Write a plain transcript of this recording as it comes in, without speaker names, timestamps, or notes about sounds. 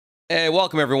Hey,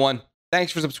 welcome everyone.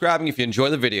 Thanks for subscribing if you enjoy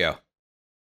the video.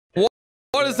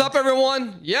 What is up,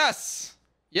 everyone? Yes.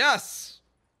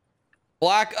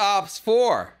 Black Ops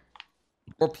 4.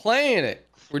 We're playing it.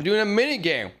 We're doing a mini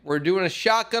game. We're doing a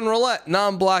shotgun roulette.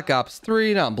 Not Black Ops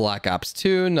 3, not Black Ops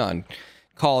 2, not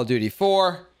Call of Duty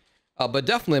 4, but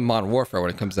definitely Modern Warfare when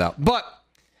it comes out. But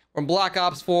we're in Black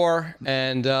Ops 4,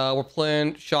 and we're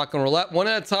playing shotgun roulette. One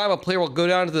at a time, a player will go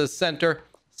down to the center,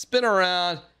 spin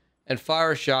around, and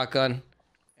fire a shotgun,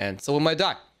 and someone might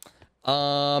die.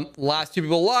 Last two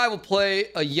people alive will play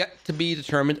a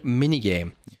yet-to-be-determined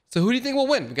mini-game. So who do you think will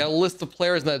win? We got a list of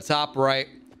players in the top right.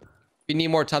 If you need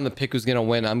more time to pick who's going to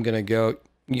win, I'm going to go.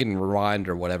 You can rewind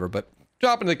or whatever, but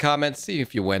drop in the comments, see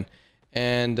if you win.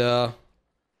 And I'm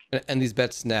going to end these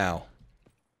bets now.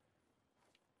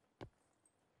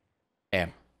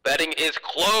 Bam. Betting is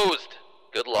closed.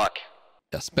 Good luck.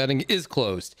 Yes, betting is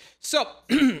closed. So,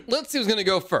 let's see who's going to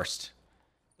go first.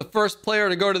 The first player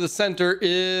to go to the center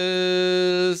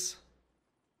is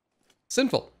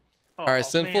Sinful. All right,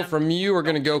 Sinful, from you, we're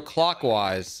going to go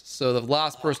clockwise. So the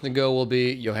last person to go will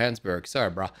be Johannesburg. Sorry,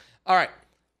 bro. All right,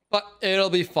 but it'll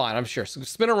be fine, I'm sure. So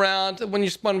spin around. When you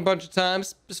spun a bunch of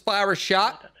times, just fire a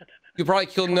shot. You probably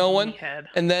kill no one,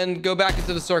 and then go back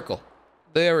into the circle.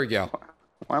 There we go.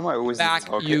 Why am I always back?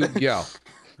 You go.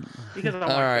 Because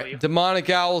all right, Demonic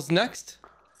Owl's next.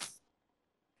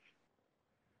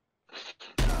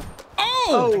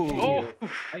 Oh!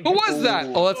 Who was that?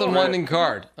 Oh, that's Unwinding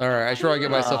Card. All right, I should probably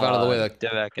get myself out of the way.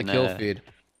 The kill feed.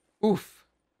 Oof.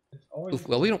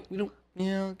 Well, we don't.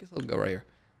 Yeah, I guess I'll go right here.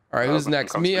 All right, who's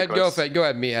next? Meathead, go ahead. Go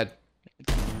ahead, Meathead.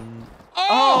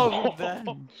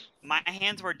 Oh! My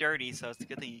hands were dirty, so it's a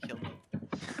good thing you killed me.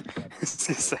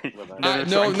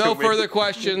 No further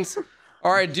questions.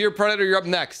 All right, Dear Predator, you're up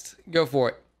next. Go for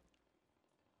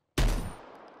it.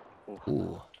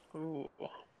 Ooh.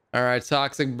 All right,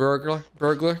 Toxic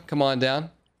Burglar, come on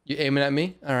down. You aiming at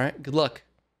me? All right, good luck.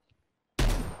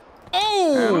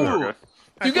 Oh!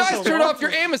 You guys turned off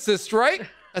your aim assist, right?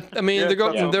 I mean,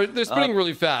 they're spinning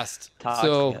really fast.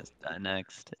 So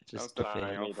next, just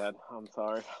I'm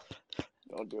sorry.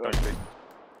 Don't do it.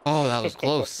 Oh, that was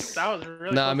close. That was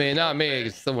really no, I mean, not me.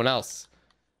 It's someone else.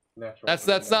 That's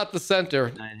not the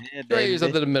center. Try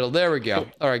yourself to the middle. There we go.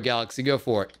 All right, Galaxy, go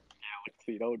for it.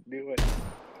 You don't do it.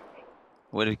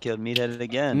 Would have killed Meathead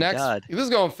again. Next, God. This is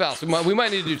going fast. We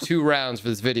might need to do 2 rounds for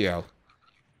this video.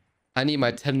 I need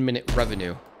my 10-minute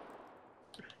revenue.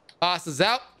 Boss is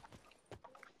out.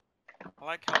 I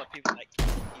like how the people that kill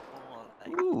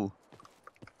people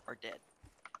are dead.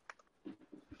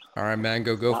 All right, man,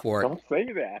 go for it. Don't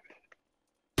say that.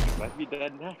 Might be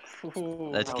dead next.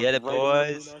 Let's get it,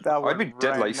 boys. I've been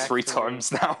dead like 3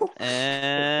 times now.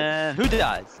 And who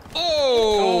dies?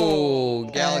 Oh,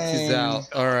 Galaxy's out.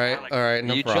 All right, no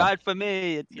problem. You tried for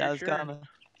me. That was karma.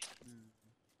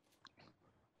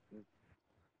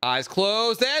 Eyes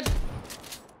closed, and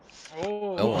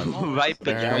no one. Right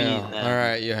between them. All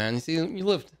right, Johan. You see, you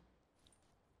lived.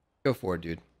 Go for it,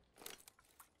 dude.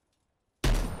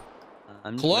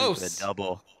 I'm close. A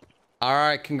double. All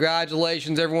right,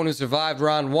 congratulations, everyone who survived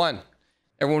round 1.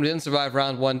 Everyone who didn't survive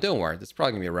round 1, don't worry. This is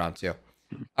probably gonna be a round 2.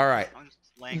 All right,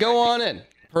 go on in.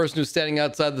 Person who's standing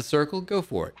outside the circle, go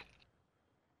for it.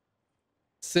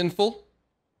 Sinful.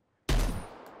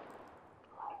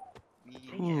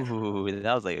 Ooh,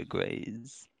 that was like a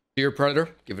graze. Dear Predator,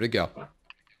 give it a go.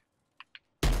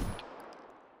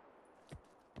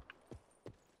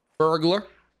 Burglar.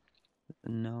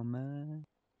 No, man.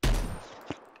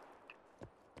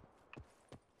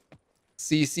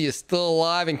 CC is still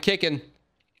alive and kicking.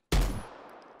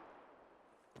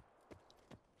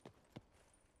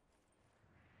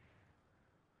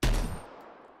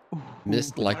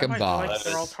 Missed like a boss. Like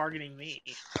they're all targeting me.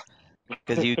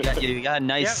 Because you got a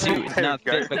nice suit. It's not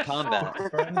fit for combat.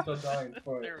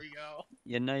 There we go.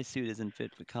 Your nice suit isn't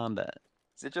fit for combat.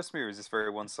 Is it just me or is this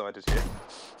very one-sided here?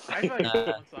 I feel like it's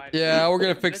one-sided. Yeah, we're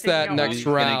gonna fix that next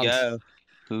round.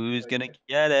 Who's gonna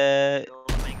get it?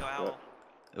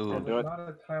 Ooh.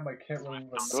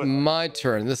 It's my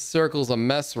turn. This circle's a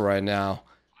mess right now,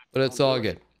 but it's all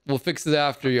good. We'll fix it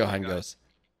after Johan goes.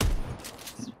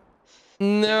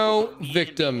 No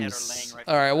victims.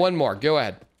 All right, one more. Go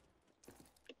ahead.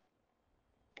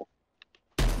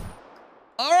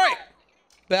 All right,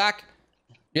 back.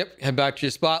 Yep, head back to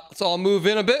your spot. Let's all move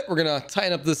in a bit. We're gonna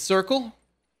tighten up this circle.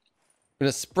 We're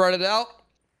gonna spread it out.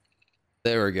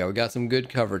 There we go. We got some good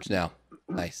coverage now.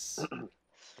 Nice.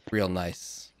 Real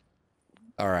nice.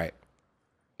 All right.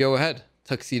 Go ahead,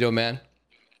 Tuxedo Man.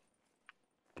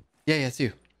 Yeah, it's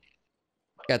you.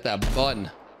 Got that button.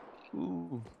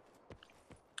 Ooh.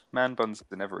 Man buns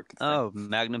are never a good thing. Oh,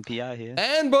 Magnum PI here.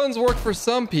 And buns work for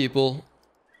some people.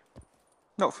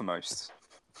 Not for most.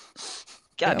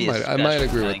 Gotta be I might special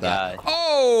agree kind with of that. guy.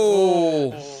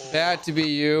 Oh, bad to be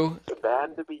you.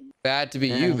 Bad to be. Bad to be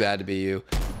you. Bad to be you.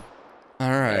 All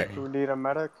right. Who need a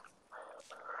medic?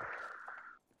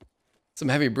 Some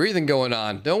heavy breathing going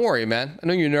on. Don't worry, man. I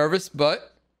know you're nervous,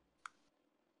 but...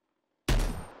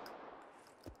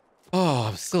 Oh,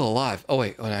 I'm still alive. Oh,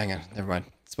 wait. Oh, hang on. Never mind.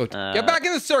 Get back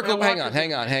in the circle. Hang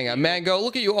on. Mango,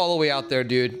 look at you all the way out there,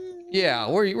 dude. Yeah,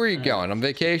 where are you going? On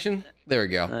vacation? There we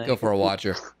go. Go for a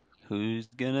watcher. Who's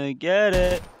gonna get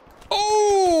it?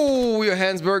 Oh, your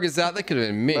Hansberg is out. That could have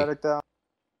been me. Medic down.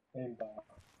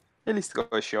 At least got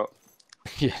a shot.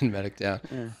 Yeah, medic down.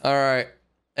 All right.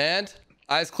 And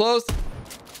eyes closed.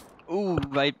 Ooh,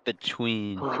 right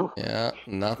between. Yeah,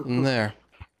 nothing there.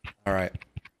 All right.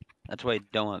 That's why you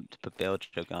don't want to put barrel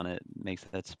choke on it. It makes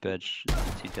that spudge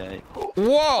too tight. Whoa,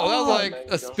 that was like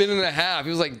a spin and a half. He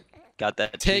was like Got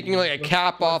that. taking like a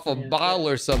cap off a bottle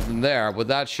or something there with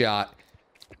that shot.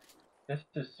 This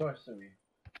is sorcery.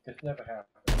 This never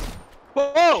happened.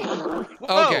 Whoa!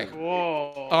 Okay.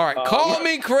 Whoa. All right. Call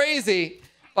me crazy,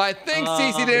 but I think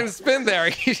CC didn't spin there.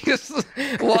 He just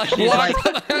locked I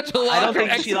I don't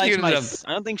think she likes my.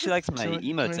 I don't think she likes my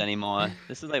emotes anymore.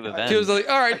 This is like revenge. She was like,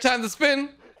 "All right, time to spin.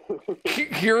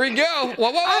 Here we go."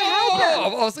 Whoa, whoa, whoa, whoa,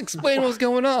 whoa. I was explaining what's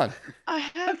going on. I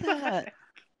have that.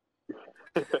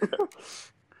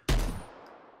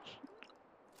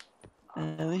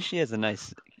 At least she has a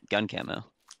nice gun camo.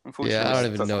 Yeah, I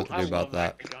don't even know what to do about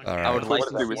that. All I would right. like to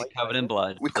to do see is- it covered in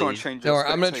blood. We can't please. change Don't our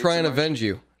worry, I'm gonna try and avenge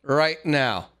you right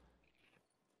now.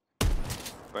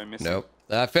 By missing. Nope,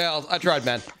 that failed. I tried,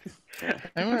 man.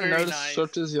 Anyone Very notice nice.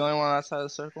 Swiftor's the only one outside the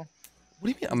circle? What do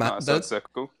you mean? I'm No, out. outside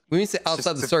circle. When you say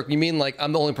outside the circle, you mean like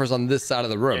I'm the only person on this side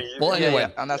of the room? Well,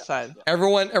 anyway, on that side.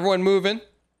 everyone move in.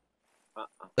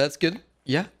 That's good.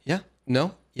 Yeah.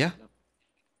 No. Yeah.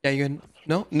 Yeah, you good?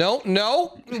 No. No.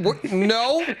 He's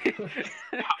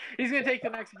gonna take the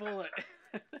next bullet.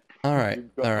 All right.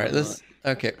 This.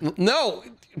 Okay. No.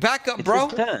 Back up, bro.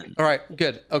 It's his turn. All right.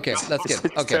 Good. Okay. That's good.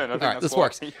 It's Okay. turn, I All think right. that's This why.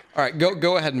 works. All right.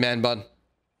 Go ahead, man bun.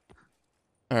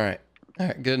 All right.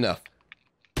 Good enough.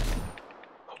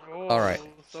 Oh, All right.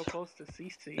 So close to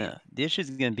CC. Yeah. The issue is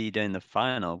gonna be during the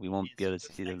final. We won't be able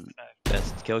to see the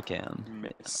best kill cam.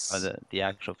 Miss. Or the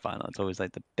actual final. It's always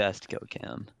like the best kill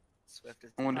cam.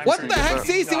 I wonder if What it's the gonna heck,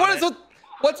 get Cece?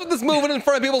 What's with this moving in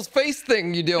front of people's face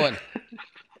thing you doing?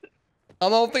 I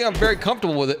don't think I'm very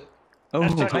comfortable with it. Oh,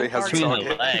 That's how Probably they has between target.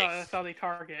 the legs. That's how they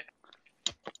target.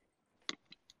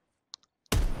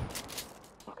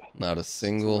 Not a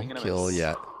single Swing and a kill miss.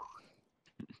 yet.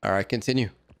 All right, continue.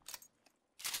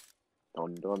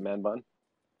 Don't do a man bun.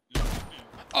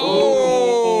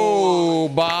 Oh,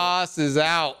 boss is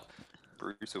out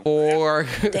Brutal. for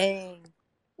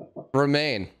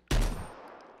remain.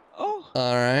 Oh.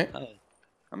 All right.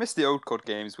 I miss the old COD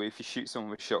games where if you shoot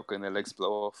someone with a shotgun, their legs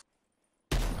blow off.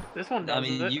 This one does. I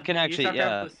mean, you can actually, just have to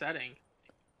yeah. have the setting.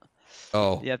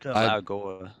 Oh, You have to I allow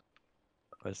gore.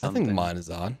 Or I something. think mine is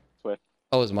on. Swift.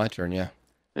 Oh, it's my turn. Yeah.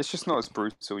 It's just not as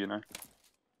brutal, you know.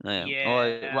 Yeah.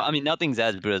 Yeah. Well, I mean, nothing's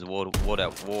as good as World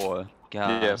at War. God.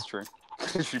 Yeah, that's true.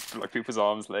 You like people's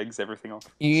arms, legs, everything off.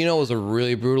 You know, it was a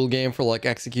really brutal game for like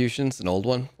executions. An old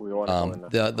one. We want to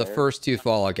go in The first two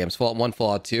Fallout games, Fallout 1,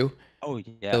 Fallout 2. Oh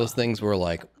yeah. Those things were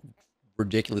like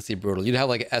ridiculously brutal. You'd have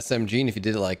like an SMG, and if you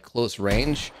did it like close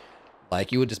range,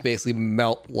 like you would just basically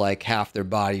melt like half their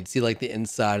body. You'd see like the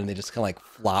inside, and they just kind of like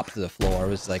flop to the floor. It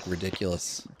was like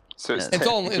ridiculous. So it's, It's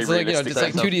all- it's like, you know, technically just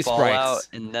like There's 2D a Fallout, sprites.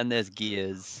 and then there's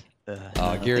Gears.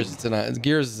 Gears is enough.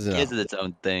 Gears is enough. Gears is its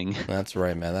own thing. That's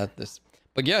right, man.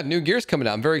 But yeah, new Gears coming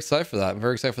out. I'm very excited for that. I'm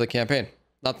very excited for the campaign,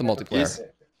 not the multiplayer.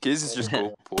 Gears is just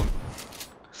gold porn.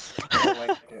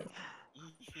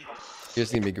 Gears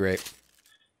is gonna be great.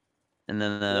 And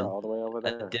then all the way over a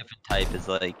there. different type is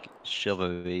like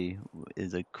chivalry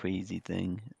is a crazy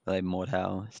thing, like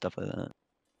Mortal stuff like that.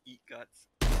 Eat guts.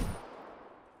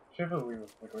 Chivalry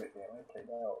was a great game. I played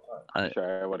that all the time. I'm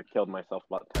sure I would have killed myself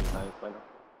about 10 times by now.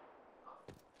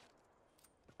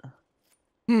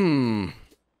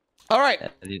 All right.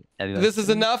 Everybody- This is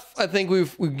enough. I think we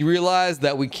realized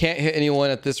that we can't hit anyone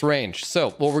at this range.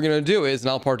 So what we're gonna do is, and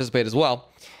I'll participate as well,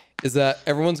 is that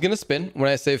everyone's gonna spin. When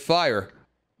I say fire,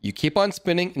 you keep on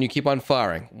spinning and you keep on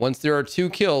firing. Once there are 2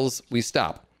 kills, we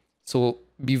stop. So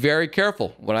be very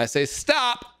careful. When I say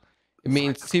stop, it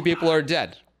means 2 people are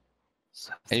dead,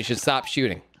 and you should stop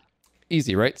shooting.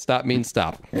 Easy, right? Stop means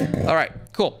stop. All right,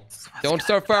 cool. Don't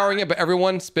start firing it, but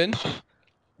everyone spin.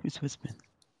 Who's whispering?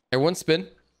 Everyone spin.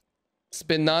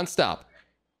 Spin non-stop.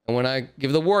 And when I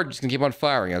give the word, you're just gonna keep on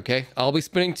firing, okay? I'll be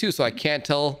spinning too, so I can't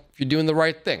tell if you're doing the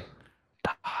right thing.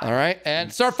 All right,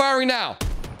 and start firing now.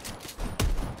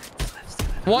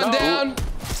 One down.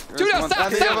 Two down.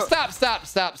 Stop!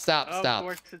 Of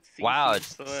course it's CC. Wow,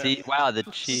 it's Swift. wow, the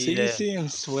cheater. CC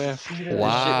and Swift.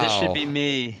 Wow. This should be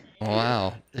me.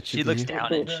 Wow. That She should looks be-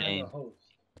 down in shame.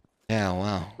 Yeah.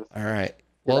 Wow. All right.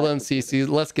 Well done, CC.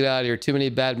 Let's get out of here. Too many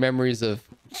bad memories of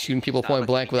shooting people point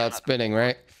blank without spinning,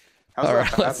 right? How's All that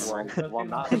right. bad? Let's. Well,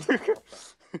 not.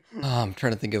 I'm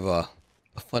trying to think of a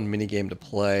fun mini game to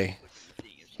play.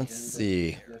 Let's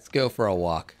see. Let's go for a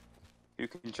walk. Who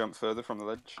can jump further from the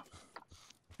ledge?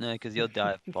 No, because you'll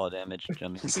die of fall damage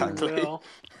jumping. Exactly. Will.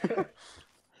 All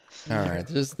right.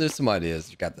 There's some ideas.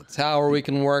 You got the tower we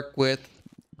can work with.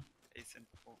 Hey,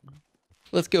 sinful.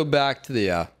 Let's go back to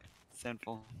the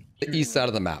Sinful. east side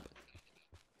of the map.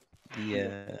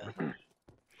 Yeah.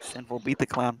 Sinful, beat the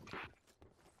clown.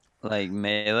 Like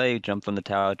melee, jump from the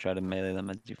tower, try to melee them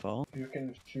as you fall. You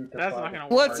can shoot the That's fire. not gonna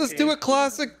work. Let's just do a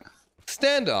classic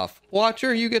standoff.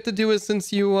 Watcher, you get to do it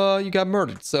since you got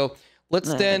murdered. So let's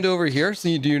stand over here.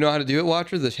 So do you know how to do it,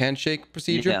 Watcher? The handshake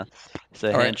procedure. Yeah. So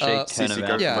All right, handshake, turn CC,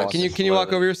 around. go Yeah. for Can you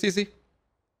walk over here, CC?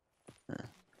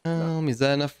 Is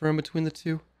that enough room between the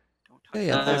two? Don't touch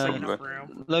Yeah, There's Uh, enough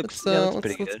room. Looks, Let's yeah, looks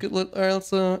pretty let's good. all right,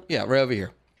 let's yeah, right over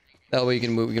here. That way you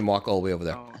can move. You can walk all the way over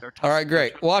there. Oh, they're All right, tough.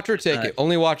 great. Watcher, take All it.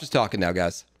 Only Watcher's talking now,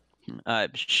 guys.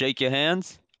 Alright, shake your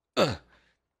hands.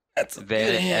 That's a Very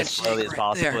good as handshake slowly as right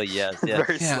possible. there. Yes, yes.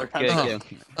 Very Yeah. slow. Good, Uh, good.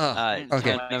 Uh, Alright,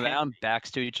 okay. turn around,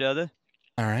 backs to each other.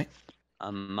 All right.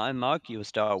 On my mark, you will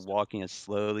start walking as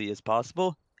slowly as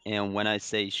possible. And when I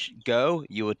say go,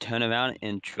 you will turn around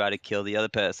and try to kill the other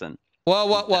person. Well,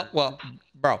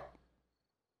 bro.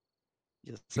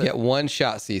 Yes, You sir. get one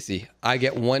shot, CC. I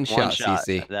get one shot, shot.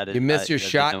 CC. That is- You miss your that is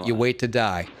shot, no you one. wait to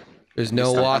die. There's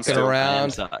no I'm walking still- I am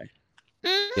around. sorry.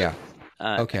 Yeah.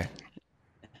 Alright, Okay.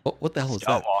 What the hell is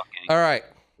start that? walking All right.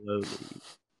 slowly.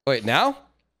 Wait, now?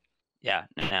 Yeah,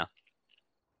 now.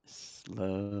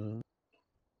 Slow.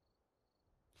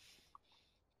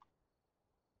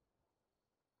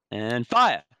 And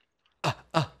fire.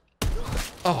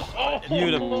 Oh.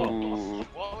 Beautiful. Ooh.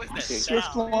 What was that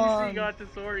Swift sound? one. CC got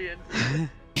disoriented.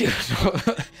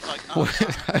 Like,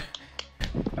 oh,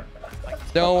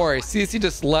 Don't worry. CC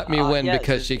just let me win yes,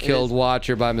 because she it killed is.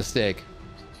 Watcher by mistake.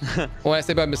 When I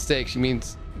say by mistake, she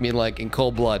means like in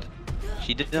cold blood.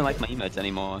 She didn't like my emotes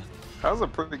anymore. That was a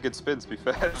pretty good spin, to be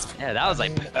fair. Yeah, that was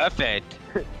like perfect.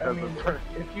 I mean,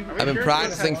 if you, I've been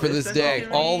practicing for this day.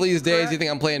 All these days, you think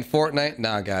I'm playing Fortnite?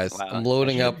 Nah, guys. Wow. I'm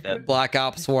loading up That- Black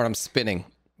Ops 4 and I'm spinning,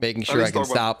 making sure I can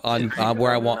stop on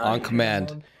where I want on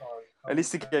command. At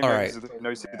least the game All right.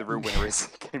 knows who the real winner is.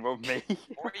 Game on me.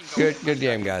 or you can go Good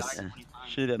game, guys.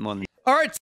 Shoot it more than All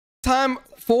right, time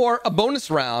for a bonus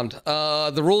round.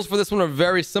 The rules for this one are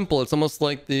very simple. It's almost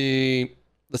like the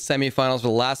semifinals for the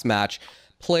last match.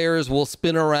 Players will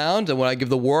spin around, and when I give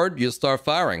the word, you'll start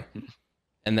firing.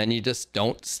 And then you just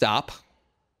don't stop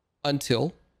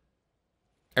until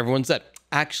everyone's dead.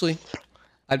 Actually,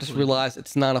 I just realized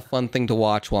it's not a fun thing to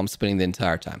watch while I'm spinning the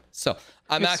entire time. So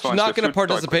I'm It's actually fine, not just going to flip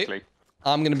die participate. quickly.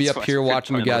 I'm going to be It's up fine, here just flip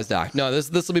watching you die. guys die. No,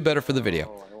 this will be better for the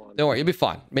video. Don't worry, you'll be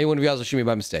fine. Maybe one of you guys will shoot me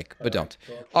by mistake, but don't.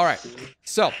 All right.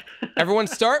 So, everyone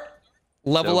start.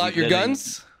 Level So out your beginning-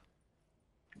 guns.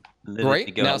 literally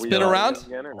Great. go Now spin around.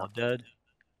 all dead.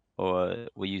 Or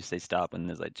will you say stop when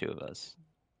there's like two of us?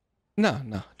 No,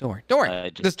 don't worry. Don't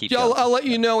worry. Just keep I'll going. let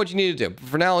you know what you need to do. But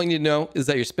for now, all you need to know is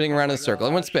that you're spinning around in a circle.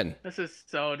 Everyone spin. This is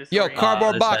so disorienting. Yo,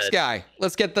 cardboard this box is- guy.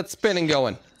 Let's get that spinning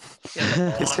going. His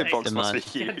hitbox must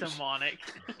be Yeah, huge. demonic.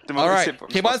 All right. Hitbox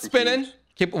Keep on must be spinning. huge.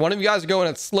 Keep one of you guys are going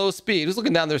at slow speed. Who's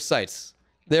looking down their sights?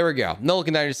 There we go. No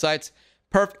looking down your sights.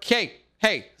 Perfect.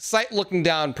 Hey, sight looking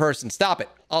down person. Stop it.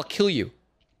 I'll kill you.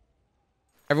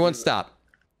 Everyone stop.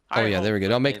 Oh yeah, there we go.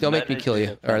 Don't make me kill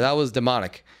you. All right, that was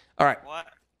demonic. All right. What?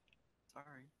 Sorry.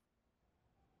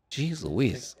 Jeez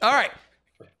Louise. All right.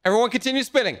 Everyone continue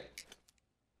spinning.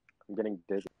 I'm getting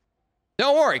dizzy.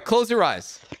 Don't worry. Close your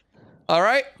eyes. All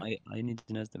right. I need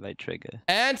to know the right trigger.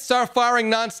 And start firing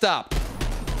nonstop.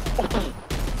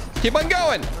 Keep on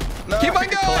going. Keep on going.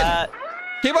 Flat.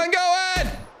 Keep on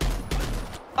going.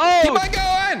 Oh! Keep on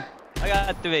going. I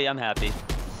got 3. I'm happy.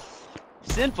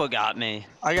 Sinful got me.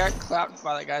 I got clapped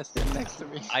by the guy sitting next to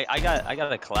me. I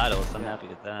got a collateral, so I'm happy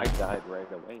with I that. died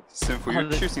right away. Simple, Oh,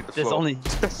 you're shooting at the there's floor. only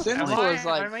Sinful is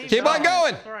like. Keep on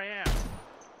going. That's where I am.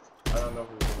 I don't know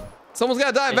who you are. Someone's got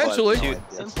to die eventually.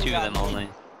 it's 2 of them only.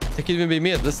 It could even be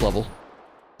me at this level.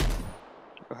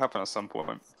 It'll happen at some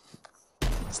point.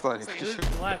 Slowly. Wait,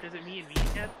 who's left? Is it me and me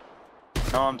yet?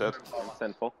 No, I'm dead. I'm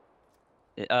sinful.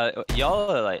 Y'all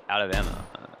are like out of ammo,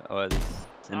 or at least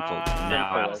Sinful's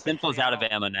now. Sinful's out of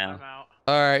ammo I'm now. out.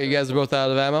 All right, you guys are both out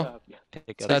of ammo.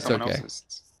 Pick up That's some- okay.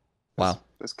 Wow.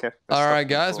 There's Kev. All right,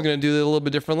 guys, we're gonna do it a little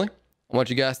bit differently. I want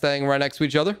you guys staying right next to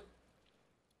each other.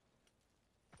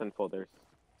 Sinful, there's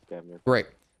damage. Great.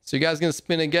 So you guys are gonna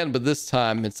spin again, but this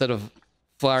time instead of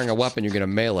firing a weapon, you're gonna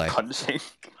melee. Punching.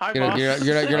 Hi, You're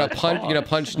boss. gonna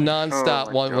punch non-stop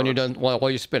Oh my when you're God. done while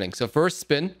you're spinning. So first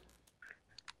spin.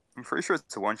 I'm pretty sure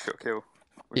it's a one-shot kill.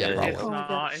 Yeah, Yeah, probably. It's Oh my not.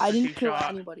 god. It's I a didn't kill two-shot.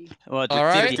 anybody. Well, All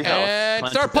right, 50 health. and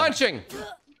Punch start them. punching.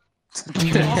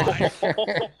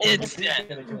 It's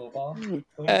Gonna kill a bomb.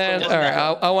 And all right,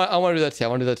 I want to do that too. I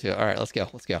want to do that too. All right, let's go.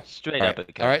 Let's go. straight All up. right,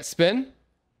 Okay. all right, spin.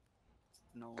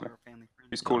 No, we're family friends.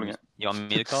 Who's calling it? You want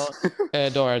me to call it?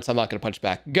 And don't worry, I'm not gonna punch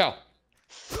back. Go.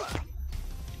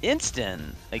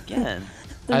 Instant again.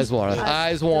 I just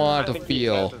want to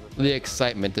feel the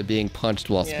excitement of being punched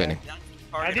while spinning.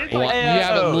 I did You like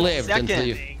haven't Hey-o, lived until second.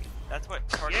 you. That's what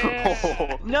target.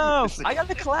 Yeah. No, I got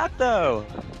the clap though.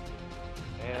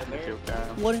 And there.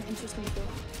 What an interesting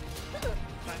kill.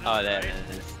 Oh, there it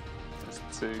is. There's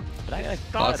two. But I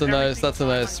got That's a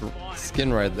nice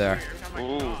skin right there.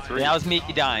 Ooh, three. that was me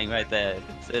dying right there.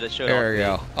 So it showed There we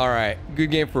all go. All right,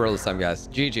 good game for real this time, guys.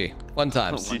 GG. Fun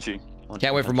times. Oh, GG. three.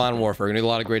 Can't wait for Modern Warfare. We're gonna do a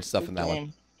lot of great stuff in that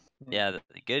one. Yeah,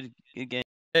 good game.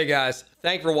 Hey guys,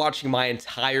 thanks for watching my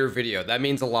entire video. That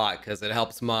means a lot because it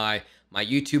helps my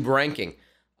YouTube ranking.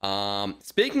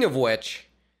 Speaking of which,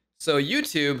 so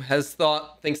YouTube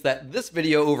thinks that this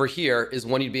video over here is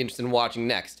one you'd be interested in watching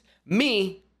next.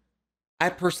 Me, I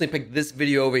personally picked this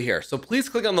video over here. So please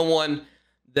click on the one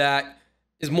that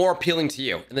is more appealing to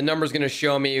you. And the number is going to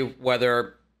show me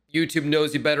whether YouTube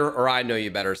knows you better or I know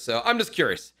you better. So I'm just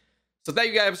curious. So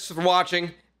thank you guys for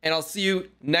watching, and I'll see you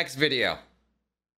next video.